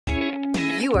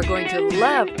You are going to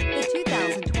love the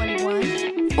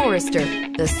 2021 Forester.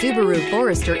 The Subaru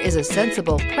Forester is a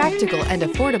sensible, practical, and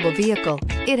affordable vehicle.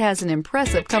 It has an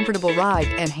impressive, comfortable ride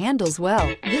and handles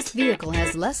well. This vehicle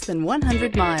has less than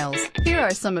 100 miles. Here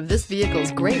are some of this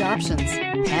vehicle's great options: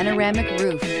 panoramic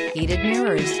roof, heated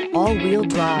mirrors, all-wheel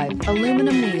drive,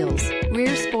 aluminum wheels,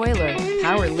 rear spoiler,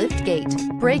 power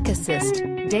liftgate, brake assist,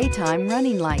 daytime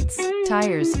running lights,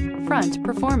 tires, front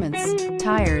performance,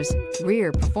 tires,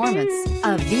 rear performance.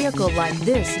 A vehicle like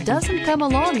this doesn't come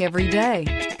along every day.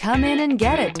 Come in and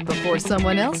get it before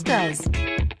someone else does.